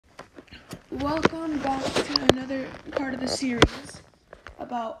Welcome back to another part of the series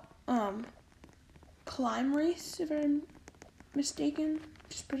about climb race, if I'm mistaken.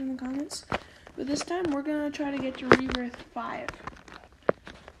 Just put it in the comments. But this time we're gonna try to get to Rebirth 5.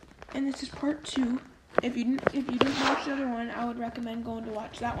 And this is part 2. If you didn't watch the other one, I would recommend going to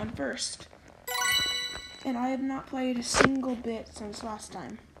watch that one first. And I have not played a single bit since last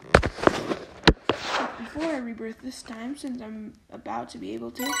time. But before I rebirth this time, since I'm about to be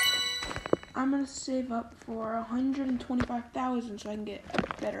able to, I'm going to save up for 125,000 so I can get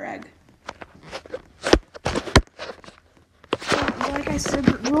a better egg. Like I said,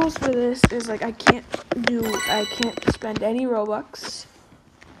 the rules for this is like I can't spend any Robux.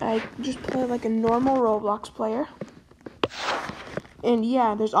 I just play like a normal Roblox player. And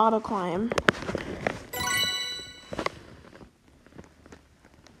yeah, there's auto climb.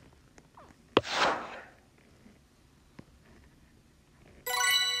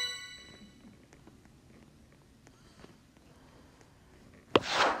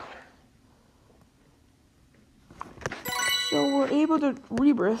 So we're able to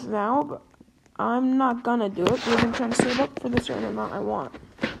rebirth now, but I'm not gonna do it because I'm trying to save up for the certain amount I want.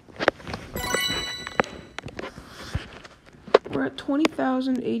 We're at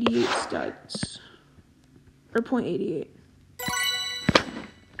 20,088 studs, or 0.88.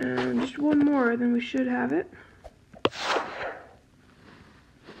 And just one more, then we should have it.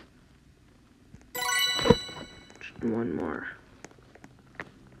 Just one more.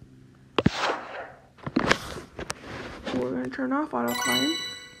 We're going to turn off auto climb.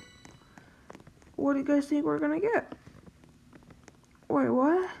 What do you guys think we're going to get? Wait,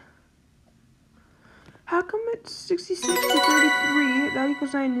 what? How come it's 66 to 33? That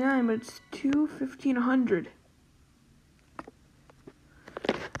equals 99, but it's 2, 15, 100.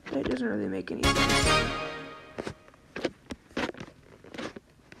 That doesn't really make any sense.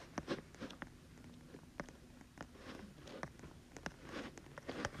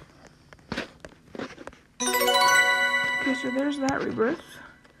 Okay, so there's that rebirth.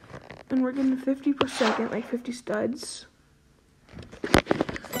 And we're getting 50 per second, like 50 studs. So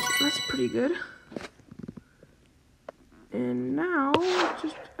that's pretty good. And now,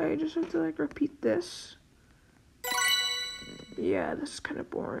 I just have to like repeat this. Yeah, this is kind of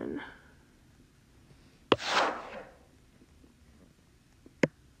boring.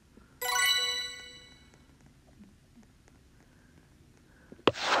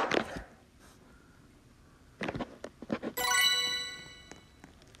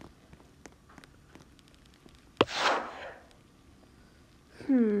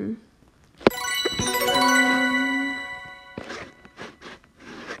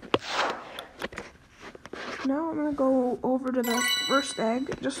 Now I'm gonna go over to the first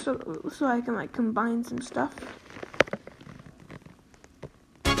egg, just so I can like combine some stuff.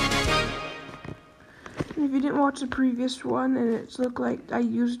 And if you didn't watch the previous one and it looks like I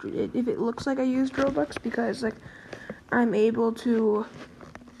used Robux because like I'm able to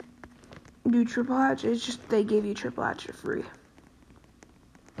do triple hatch, it's just they gave you triple hatch for free.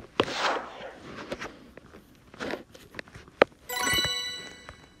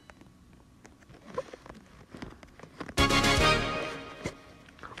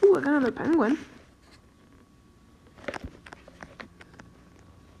 Ooh, I got another penguin.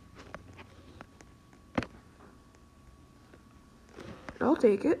 I'll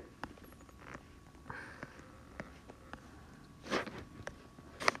take it.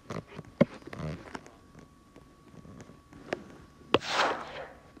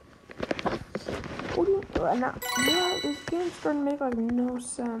 What do you do? Yeah, this game's starting to make like no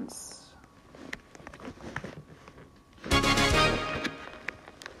sense.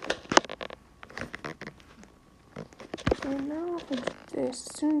 So now if I do this,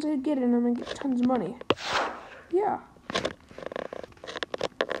 as soon as I get it, I'm gonna get tons of money. Yeah. I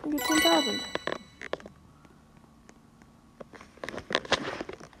get 10,000.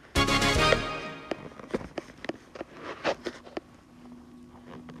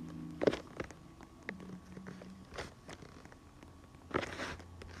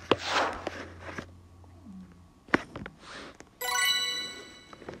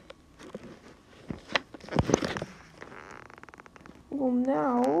 Well,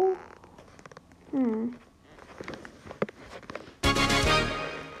 now,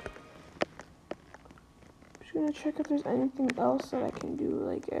 just gonna check if there's anything else that I can do.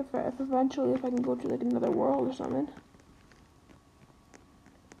 Like, if eventually I can go to like another world or something.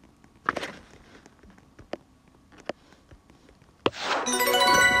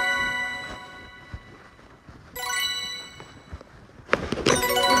 So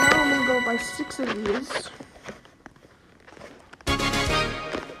now I'm gonna go buy 6 of these.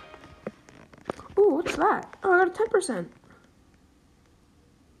 that? Oh, I got a 10%.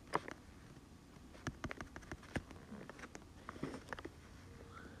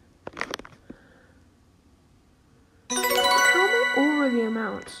 How am I over the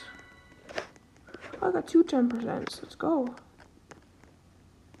amount? Oh, I got two 10%. Let's go.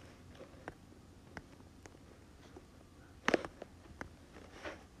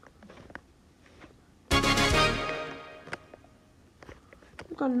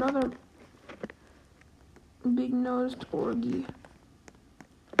 Got another big nosed orgy.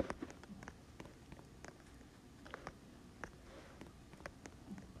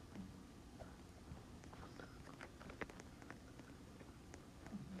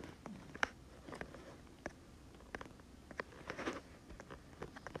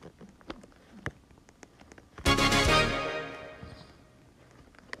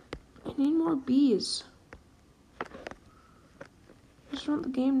 I need more bees. I just want the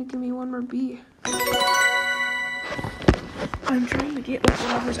game to give me one more bee. I'm trying to get like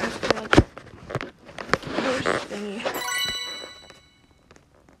whatever's after like first thingy.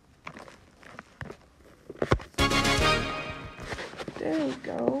 There we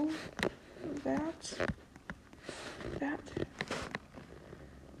go. That.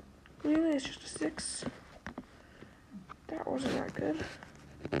 Really, it's just a 6. That wasn't that good.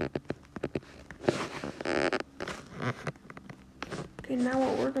 Okay, now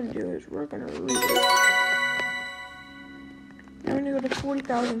what we're gonna do is we're gonna read it. Now we're gonna go to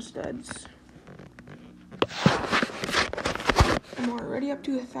 40,000 studs. I'm already up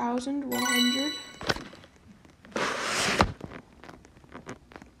to 1,100.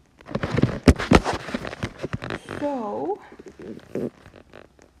 So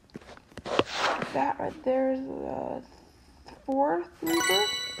that right there is the 4th Reaper.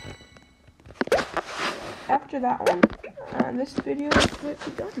 After that one, this video is going to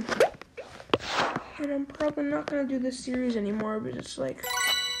be done. And I'm probably not going to do this series anymore, but it's like,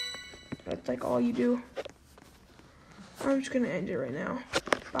 that's like all you do. I'm just going to end it right now.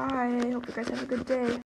 Bye. I hope you guys have a good day.